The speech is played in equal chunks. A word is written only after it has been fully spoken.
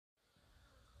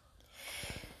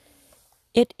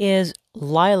It is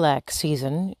lilac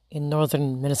season in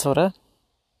northern Minnesota.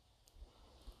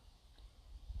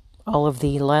 All of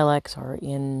the lilacs are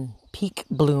in peak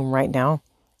bloom right now.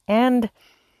 And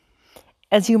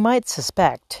as you might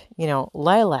suspect,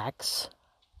 lilacs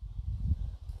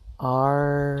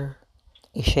are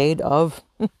a shade of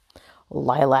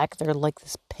lilac. They're like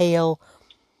this pale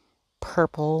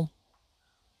purple,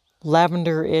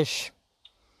 lavender-ish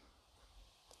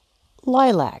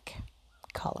lilac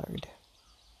colored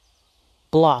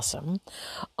blossom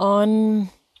on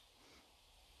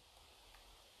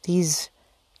these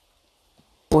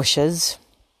bushes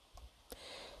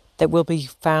that will be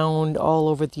found all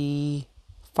over the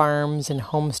farms and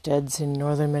homesteads in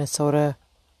northern Minnesota.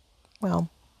 Well,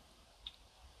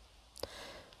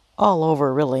 all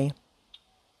over, really.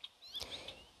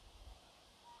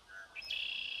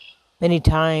 Many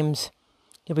times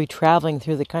you'll be traveling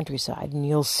through the countryside and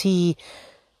you'll see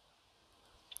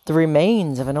the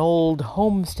remains of an old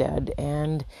homestead,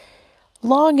 and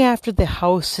long after the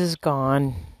house is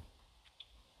gone,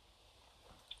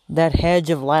 that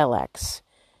hedge of lilacs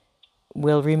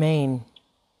will remain.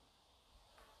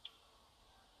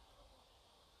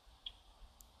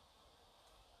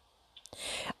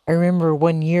 I remember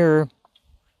one year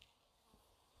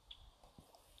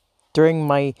during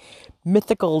my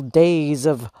mythical days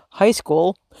of high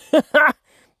school,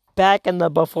 back in the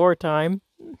before time,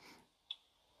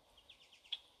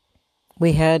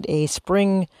 we had a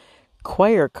spring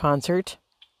choir concert,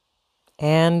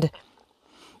 and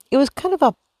it was kind of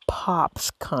a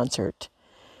pops concert,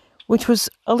 which was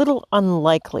a little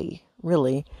unlikely,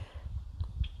 really.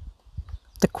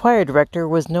 The choir director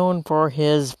was known for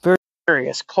his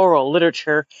various choral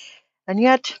literature, and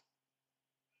yet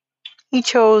he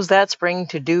chose that spring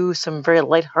to do some very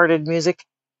lighthearted music,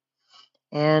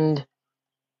 and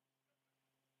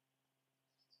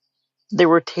there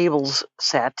were tables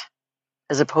set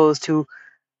as opposed to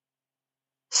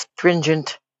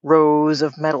stringent rows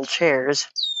of metal chairs.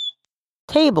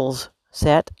 Tables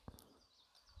set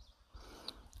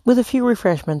with a few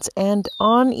refreshments, and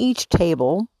on each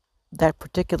table that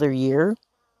particular year,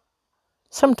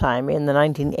 sometime in the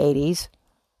 1980s,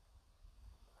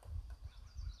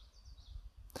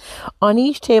 on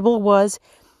each table was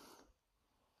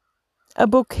a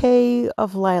bouquet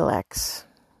of lilacs.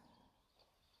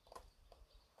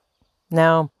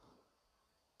 Now,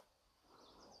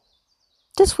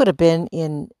 this would have been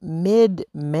in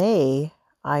mid-May,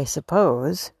 I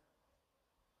suppose.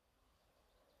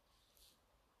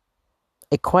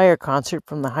 A choir concert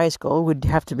from the high school would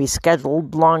have to be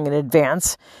scheduled long in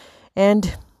advance.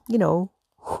 And,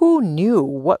 who knew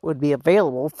what would be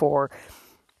available for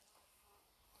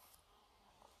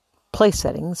place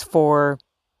settings, for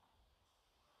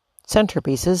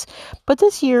centerpieces. But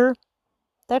this year,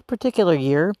 that particular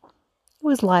year, it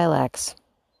was lilacs.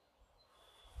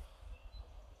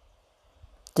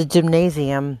 The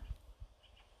gymnasium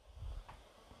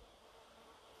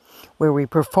where we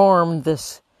performed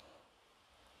this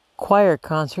choir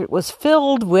concert was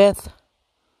filled with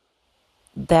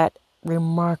that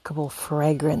remarkable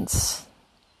fragrance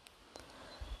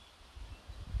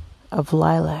of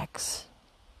lilacs.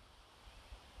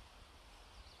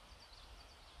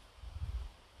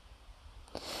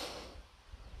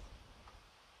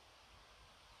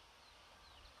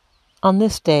 On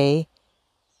this day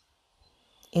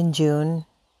in June,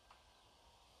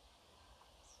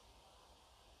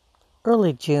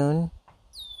 early June,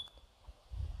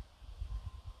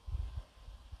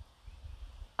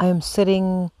 I am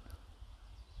sitting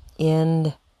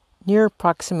in near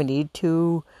proximity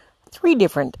to 3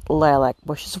 different lilac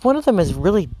bushes. One of them is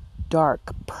really dark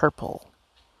purple,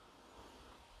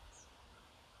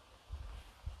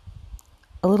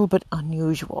 a little bit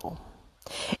unusual.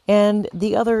 And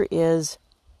the other is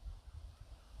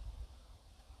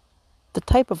the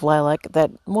type of lilac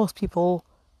that most people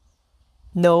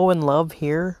know and love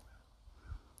here,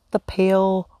 the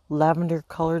pale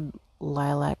lavender-colored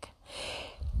lilac.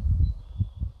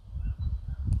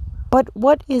 But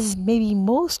what is maybe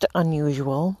most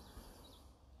unusual,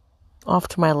 off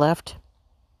to my left,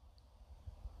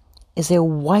 is a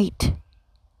white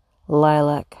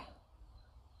lilac.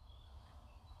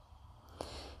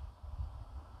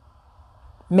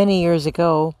 Many years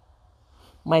ago,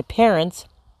 my parents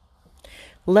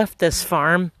left this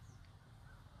farm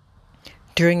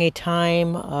during a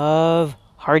time of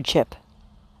hardship.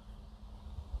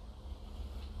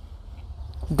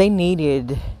 They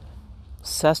needed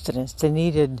sustenance. They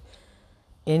needed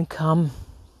income.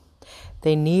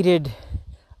 They needed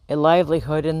a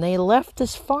livelihood, and they left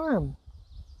this farm.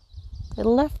 They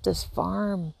left this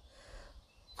farm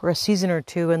for a season or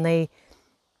two, and they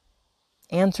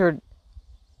answered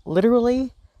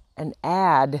literally an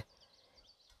ad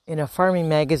in a farming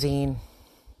magazine.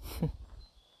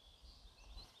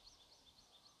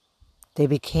 They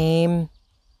became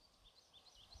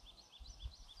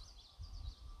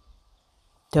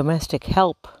domestic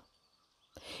help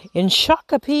in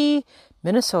Shakopee,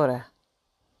 Minnesota,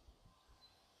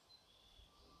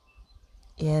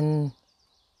 in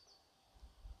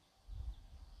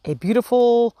a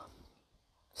beautiful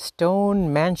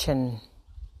stone mansion.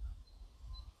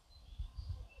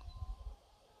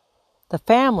 The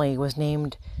family was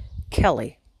named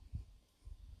Kelly.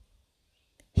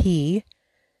 He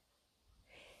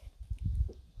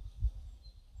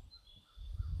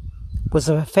was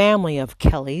a family of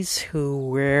Kellys who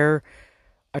were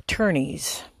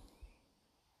attorneys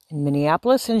in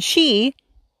Minneapolis, and she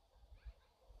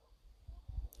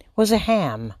was a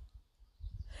ham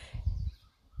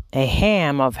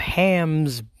of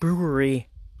Ham's Brewery.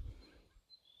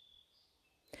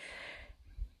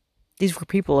 These were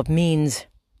people of means.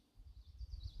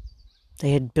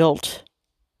 They had built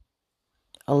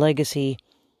a legacy,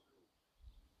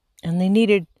 and they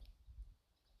needed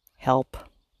help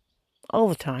all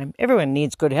the time. Everyone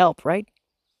needs good help, right?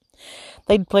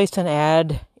 They'd placed an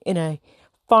ad in a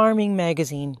farming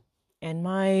magazine, and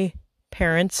my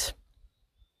parents,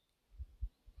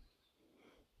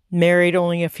 married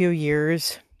only a few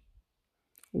years,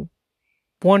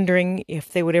 wondering if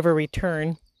they would ever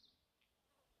return,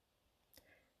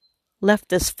 left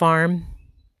this farm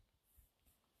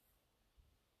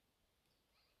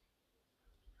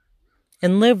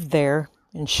and lived there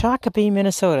in Shakopee,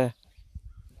 Minnesota.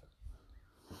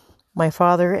 My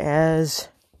father as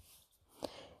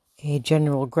a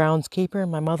general groundskeeper,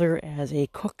 my mother as a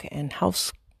cook and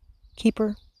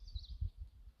housekeeper.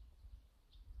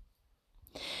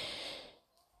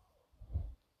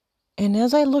 And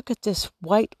as I look at this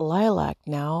white lilac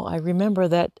now, I remember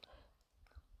that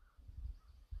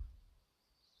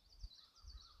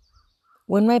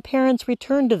when my parents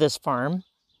returned to this farm,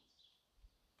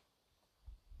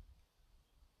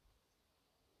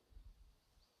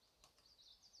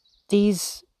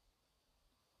 these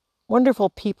wonderful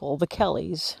people, the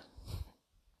Kellys,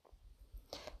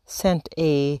 sent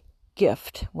a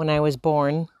gift when I was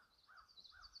born.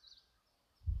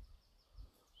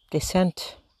 They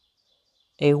sent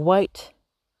a white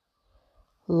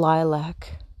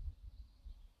lilac.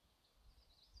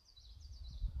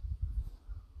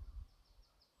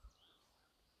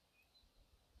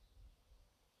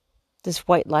 This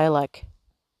white lilac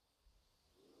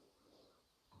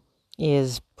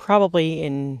is probably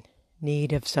in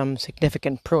need of some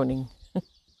significant pruning.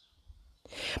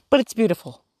 But it's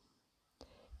beautiful.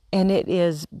 And it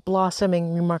is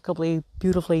blossoming remarkably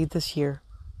beautifully this year.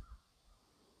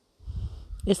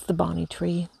 It's the Bonnie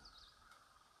tree.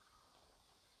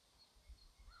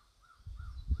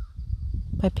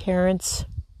 My parents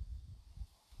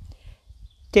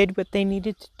did what they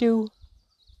needed to do.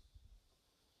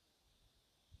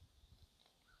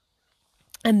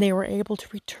 And they were able to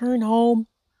return home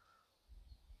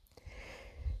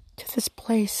to this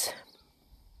place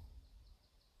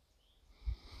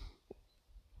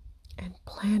and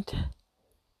plant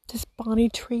this Bonnie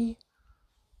tree.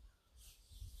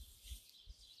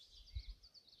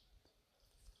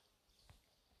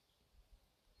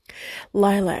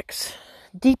 Lilacs,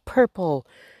 deep purple,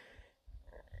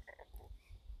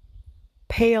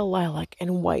 pale lilac,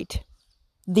 and white.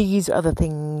 These are the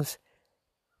things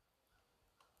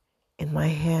in my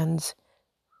hands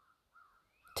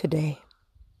today.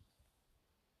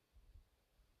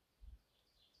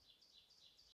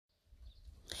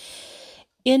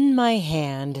 In my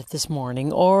hand this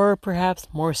morning, or perhaps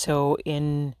more so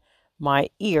in my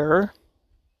ear,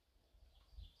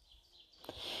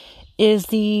 is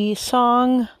the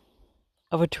song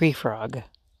of a tree frog.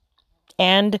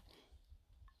 And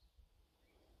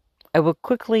I will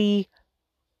quickly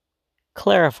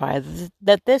clarify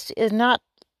that this is not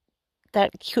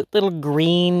that cute little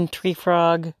green tree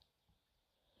frog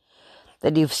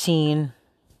that you've seen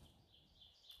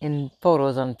in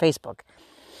photos on Facebook.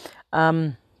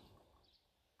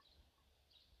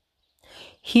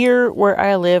 Here where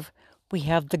I live, we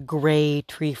have the gray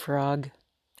tree frog.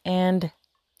 And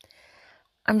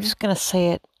I'm just going to say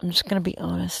it. I'm just going to be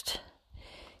honest.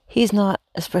 He's not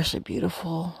especially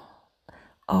beautiful.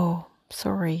 Oh,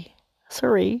 sorry.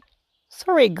 Sorry,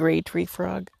 gray tree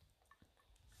frog.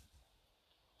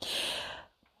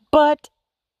 But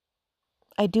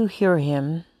I do hear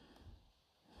him.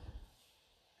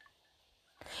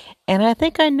 And I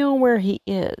think I know where he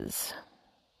is.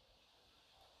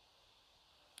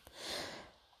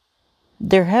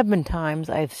 There have been times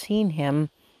I've seen him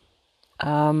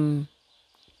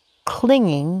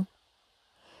clinging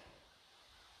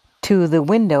to the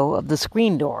window of the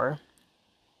screen door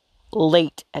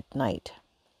late at night.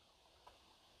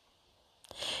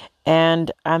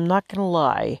 And I'm not going to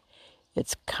lie,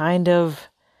 it's kind of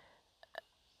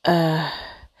a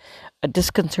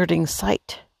disconcerting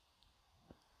sight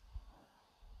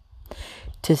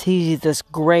to see this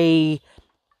gray,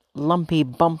 lumpy,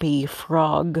 bumpy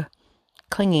frog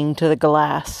clinging to the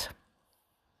glass.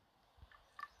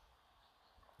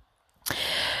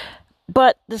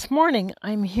 But this morning,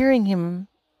 I'm hearing him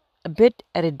a bit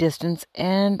at a distance,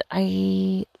 and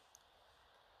I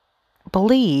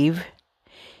believe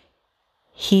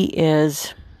he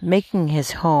is making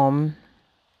his home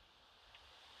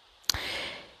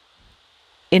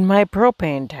in my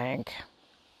propane tank.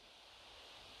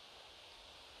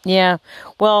 Yeah,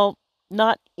 well,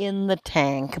 not in the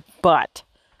tank, but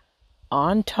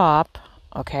on top,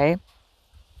 okay,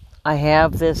 I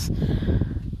have this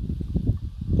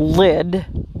lid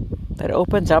that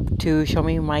opens up to show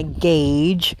me my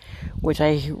gauge, which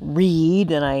I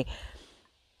read and I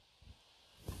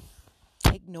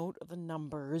take note of the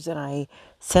numbers and I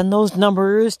send those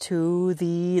numbers to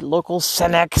the local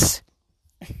Cenex.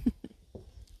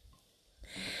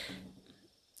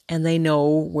 And they know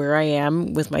where I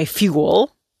am with my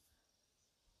fuel.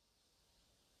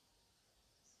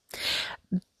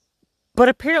 But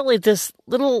apparently this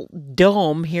little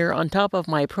dome here on top of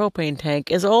my propane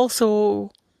tank is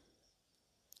also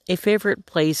a favorite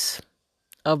place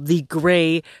of the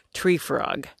gray tree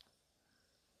frog.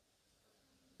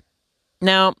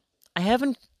 Now, I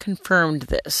haven't confirmed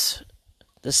this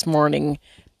morning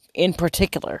in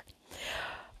particular,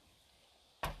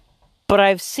 but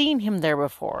I've seen him there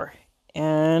before,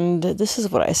 and this is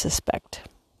what I suspect.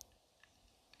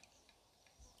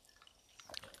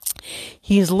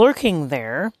 He's lurking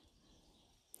there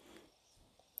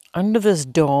under this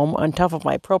dome on top of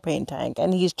my propane tank,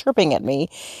 and he's chirping at me.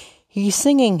 He's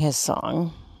singing his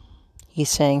song. He's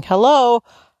saying, "Hello,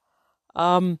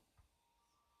 are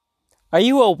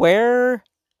you aware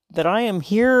that I am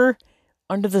here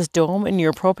under this dome in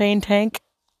your propane tank,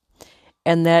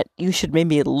 and that you should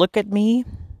maybe look at me?"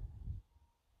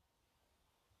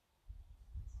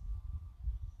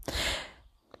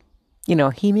 You know,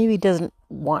 he maybe doesn't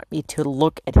want me to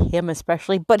look at him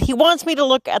especially, but he wants me to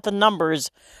look at the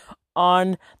numbers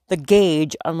on the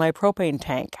gauge on my propane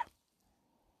tank.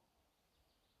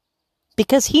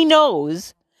 Because he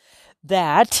knows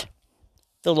that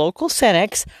the local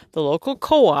Cenex, the local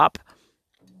co-op,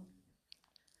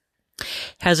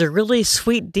 has a really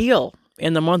sweet deal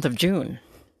in the month of June.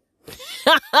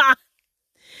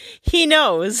 He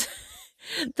knows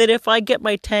that if I get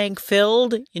my tank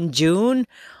filled in June,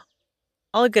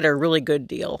 I'll get a really good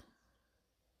deal.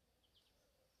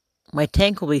 My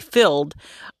tank will be filled.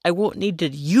 I won't need to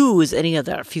use any of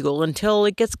that fuel until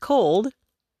it gets cold.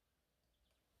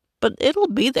 But it'll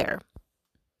be there.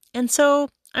 And so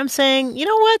I'm saying, you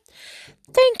know what?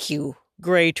 Thank you,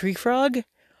 Gray Tree Frog,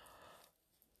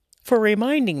 for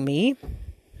reminding me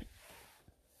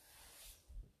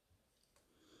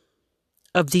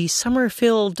of the summer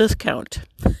fill discount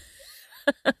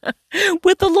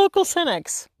with the local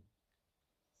Cenex.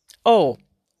 Oh,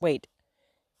 wait.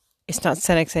 It's not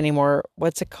Cenex anymore.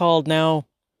 What's it called now?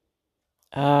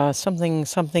 Something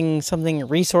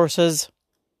resources.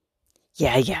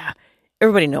 Yeah.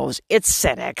 Everybody knows. It's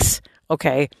Cenex.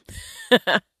 Okay.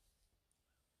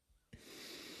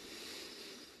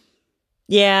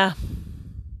 Yeah.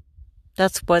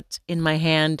 That's what's in my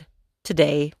hand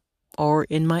today, or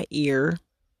in my ear.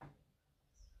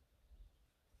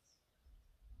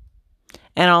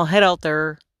 And I'll head out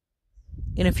there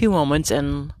in a few moments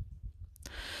and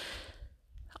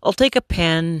I'll take a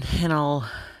pen and I'll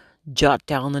jot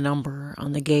down the number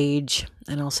on the gauge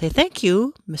and I'll say, "Thank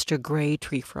you, Mr. Gray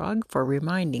Tree Frog, for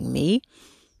reminding me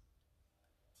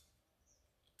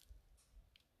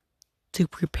to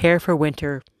prepare for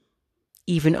winter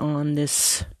even on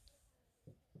this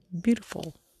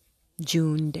beautiful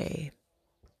June day."